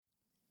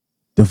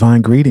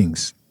Divine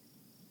greetings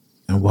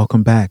and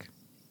welcome back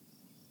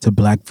to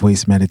Black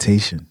Voice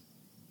Meditation.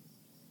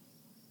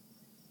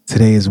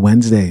 Today is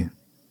Wednesday.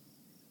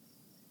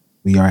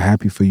 We are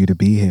happy for you to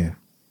be here.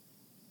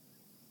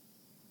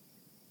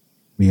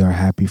 We are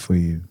happy for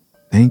you.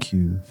 Thank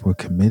you for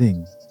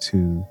committing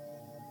to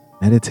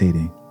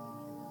meditating.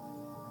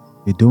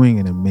 You're doing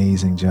an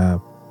amazing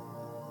job.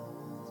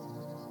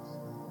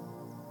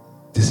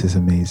 This is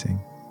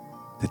amazing.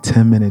 The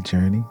 10-minute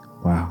journey.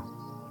 Wow.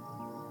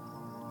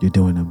 You're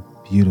doing a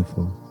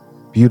beautiful,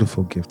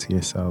 beautiful gift to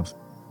yourself.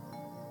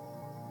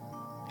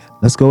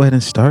 Let's go ahead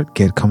and start.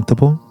 Get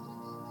comfortable.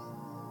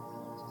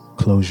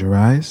 Close your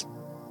eyes.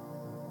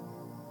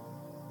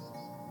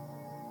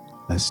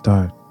 Let's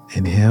start.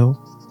 Inhale.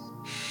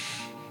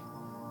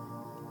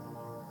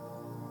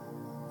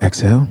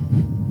 Exhale.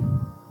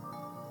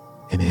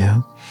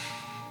 Inhale.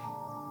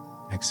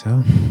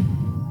 Exhale.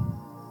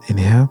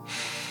 Inhale.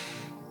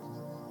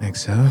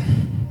 Exhale.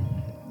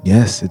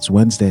 Yes, it's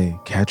Wednesday.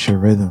 Catch your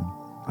rhythm.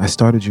 I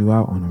started you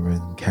out on a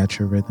rhythm. Catch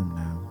your rhythm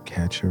now.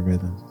 Catch your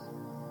rhythm.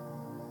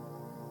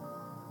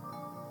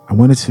 I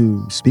wanted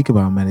to speak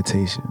about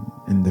meditation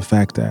and the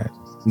fact that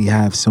we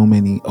have so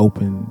many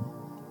open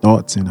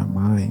thoughts in our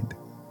mind.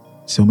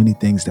 So many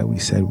things that we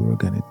said we were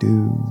going to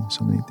do.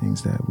 So many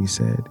things that we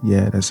said,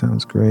 yeah, that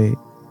sounds great.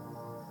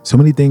 So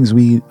many things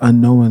we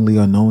unknowingly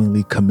or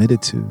knowingly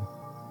committed to.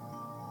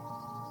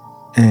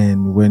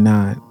 And we're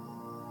not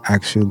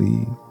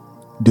actually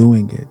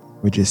doing it.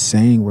 We're just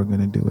saying we're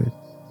going to do it.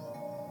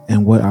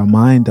 And what our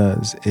mind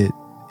does, it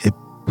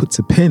puts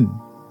a pin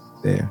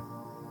there.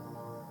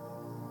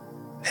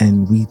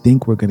 And we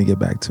think we're going to get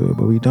back to it,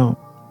 but we don't.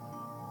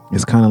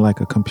 It's kind of like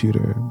a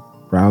computer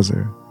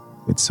browser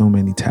with so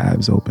many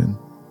tabs open.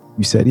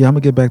 You said, yeah, I'm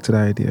going to get back to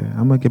that idea.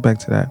 I'm going to get back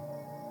to that.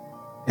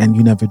 And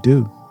you never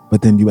do.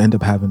 But then you end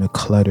up having a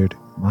cluttered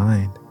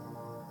mind.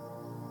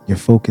 Your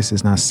focus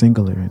is not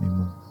singular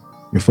anymore.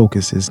 Your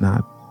focus is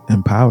not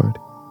empowered.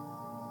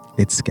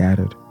 It's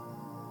scattered.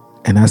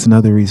 And that's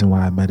another reason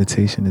why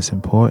meditation is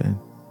important.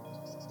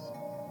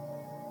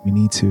 We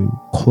need to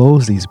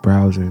close these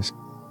browsers.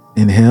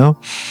 Inhale.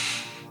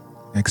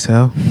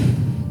 Exhale.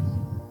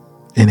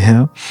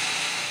 Inhale.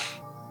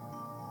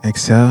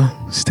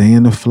 Exhale. Stay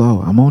in the flow.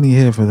 I'm only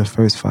here for the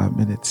first 5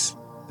 minutes.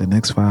 The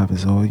next 5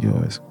 is all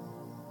yours.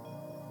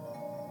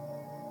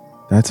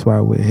 That's why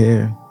we're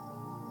here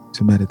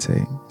to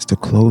meditate. It's to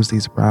close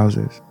these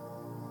browsers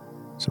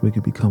so we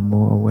can become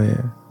more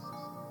aware.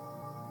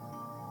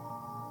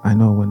 I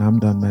know when I'm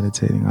done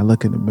meditating, I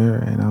look in the mirror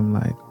and I'm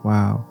like,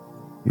 wow,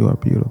 you are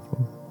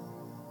beautiful.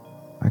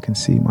 I can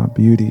see my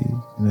beauty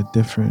in a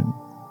different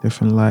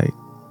light.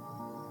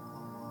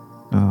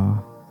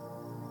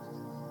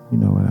 You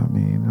know what I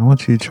mean? I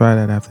want you to try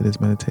that after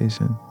this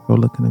meditation. Go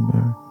look in the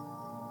mirror.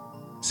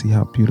 See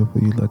how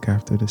beautiful you look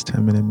after this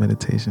 10-minute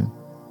meditation.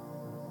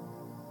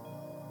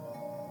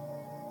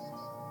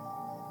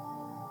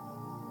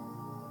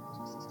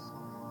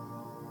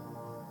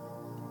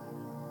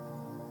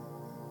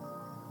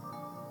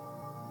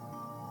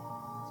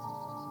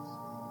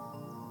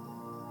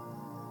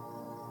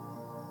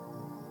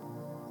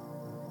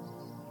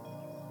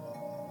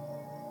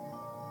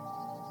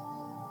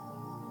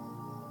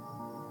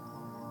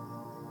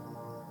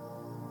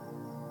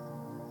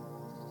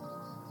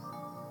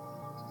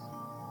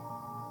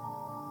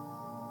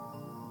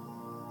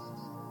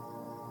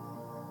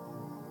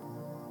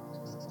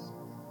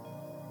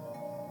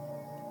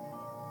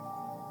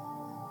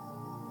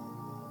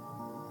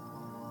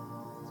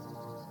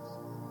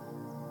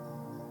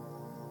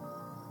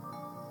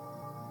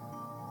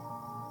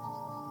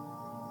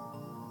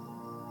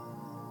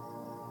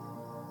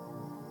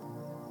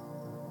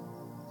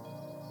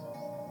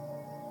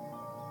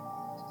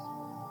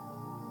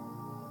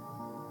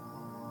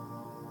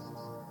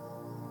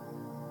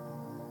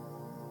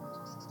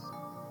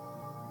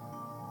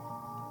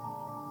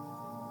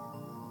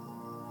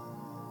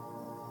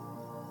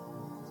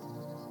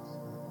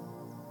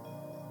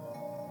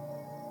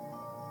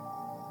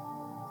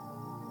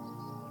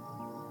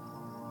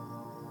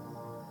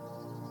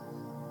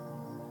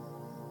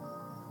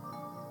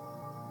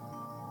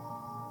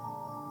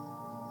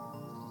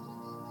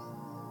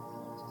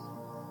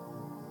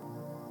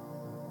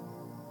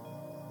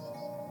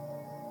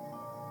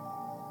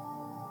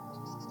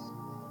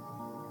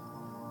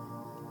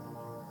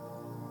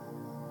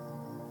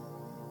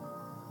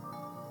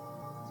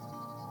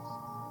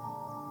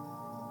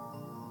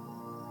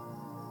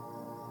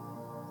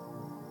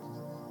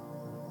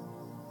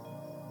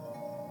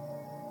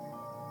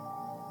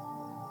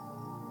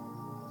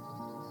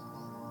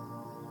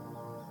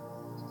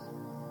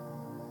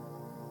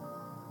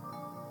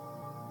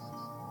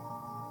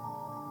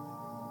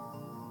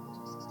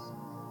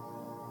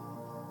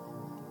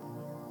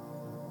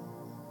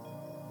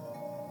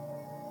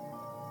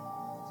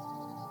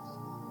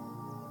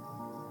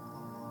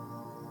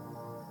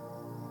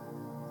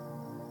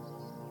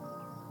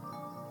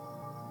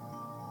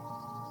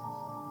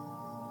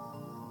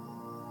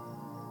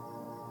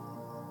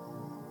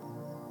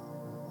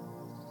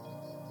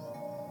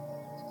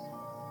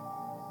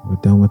 We're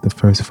done with the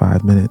first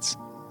 5 minutes.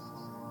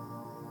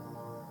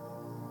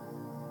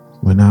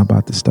 We're now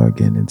about to start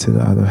getting into the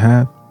other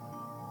half.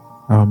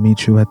 I'll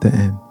meet you at the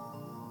end.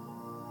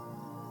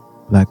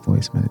 Black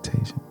Voice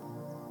Meditation.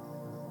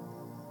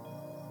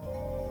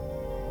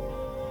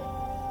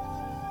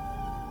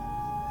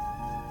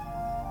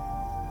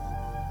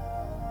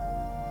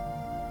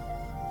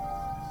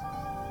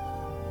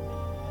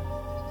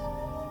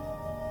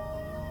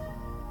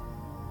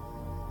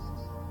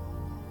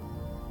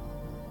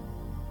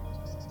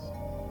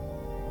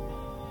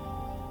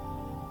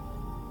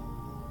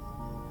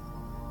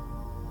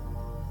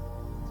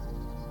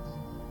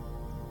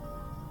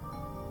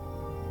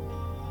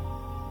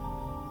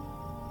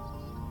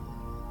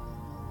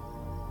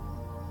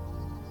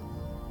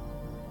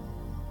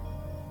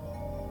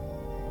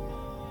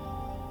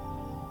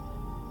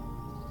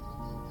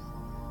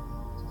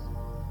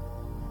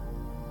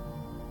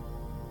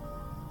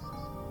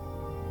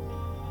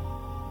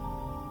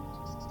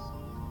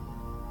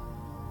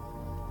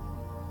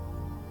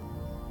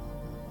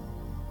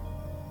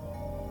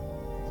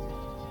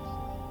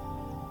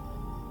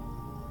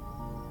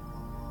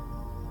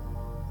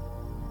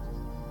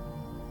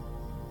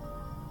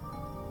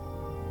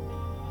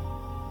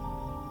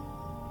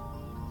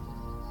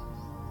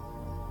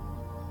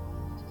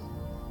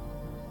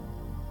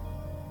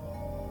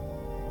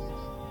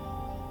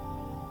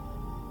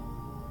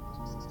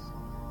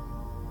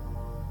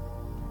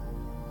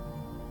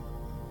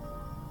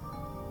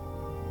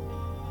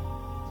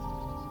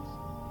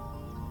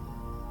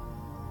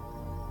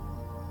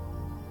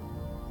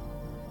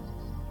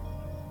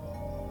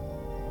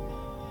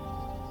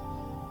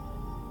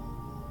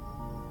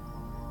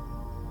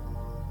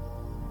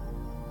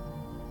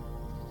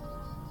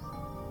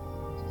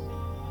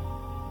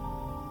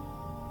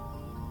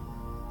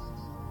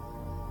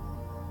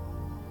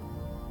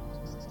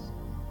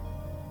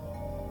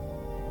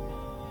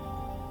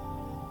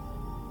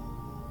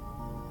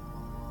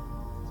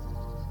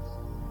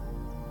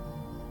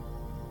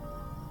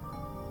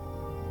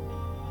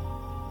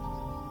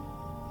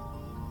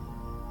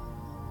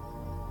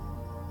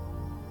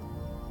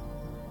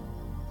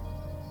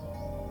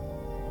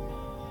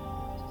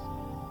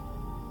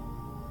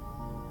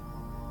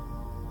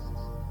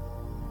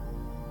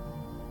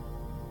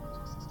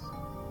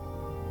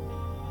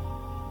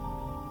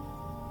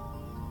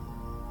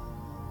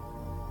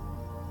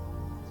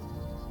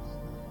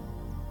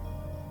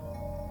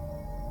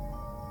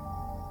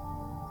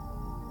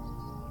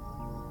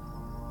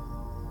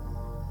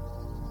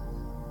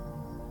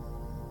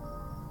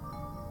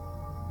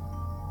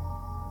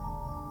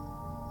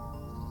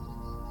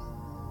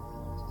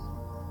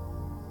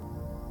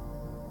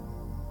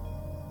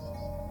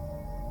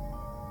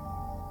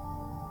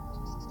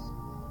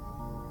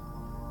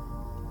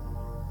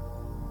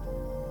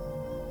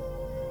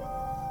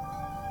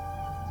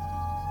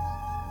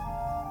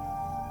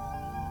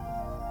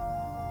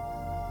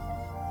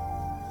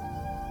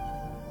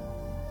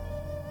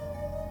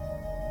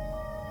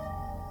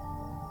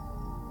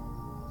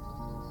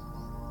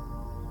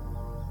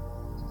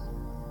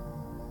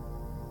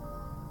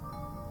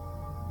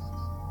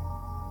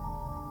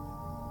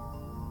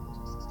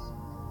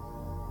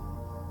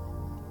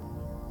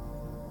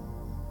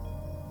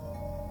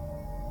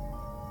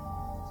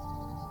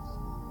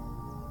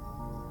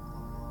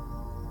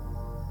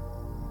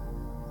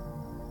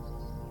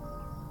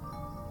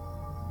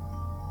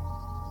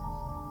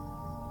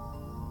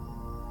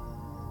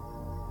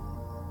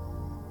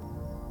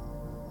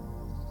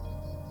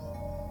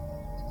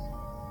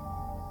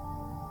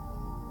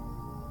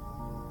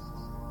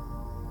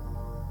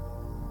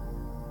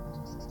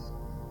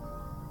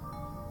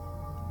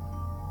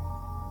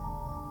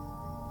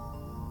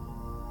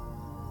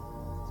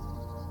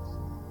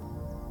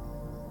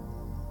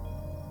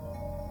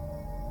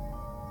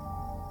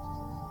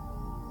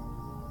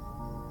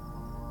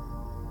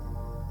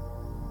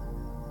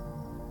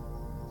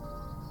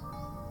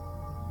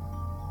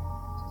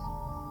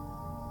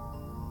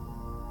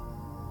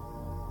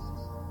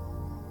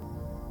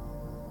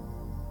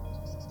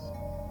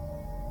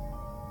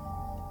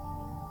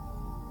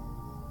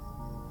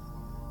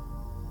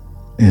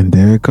 And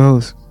there it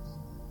goes.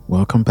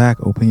 Welcome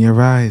back. Open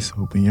your eyes.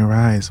 Open your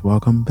eyes.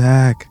 Welcome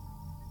back.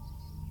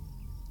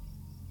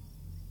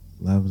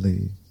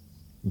 Lovely.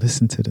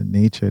 Listen to the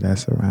nature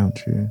that's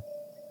around you.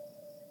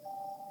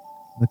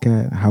 Look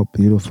at how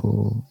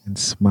beautiful, and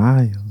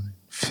smile.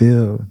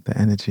 Feel the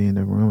energy in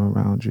the room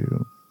around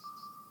you.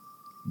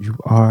 You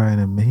are an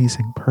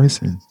amazing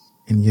person,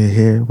 and you're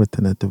here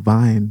within a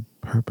divine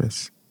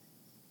purpose.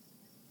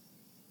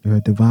 You're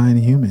a divine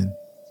human.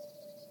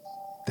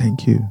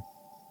 Thank you.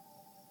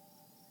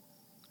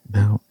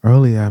 Now,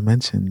 earlier I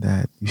mentioned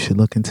that you should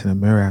look into the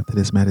mirror after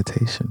this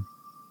meditation.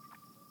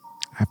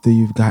 After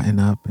you've gotten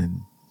up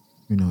and,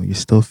 you're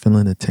still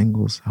feeling the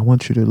tingles, I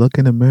want you to look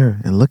in the mirror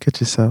and look at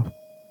yourself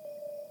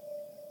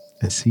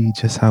and see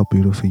just how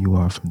beautiful you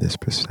are from this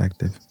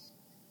perspective.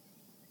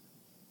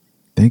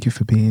 Thank you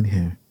for being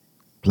here.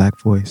 Black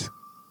Voice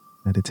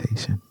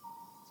Meditation.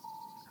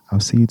 I'll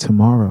see you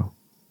tomorrow,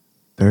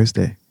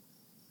 Thursday.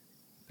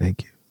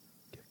 Thank you.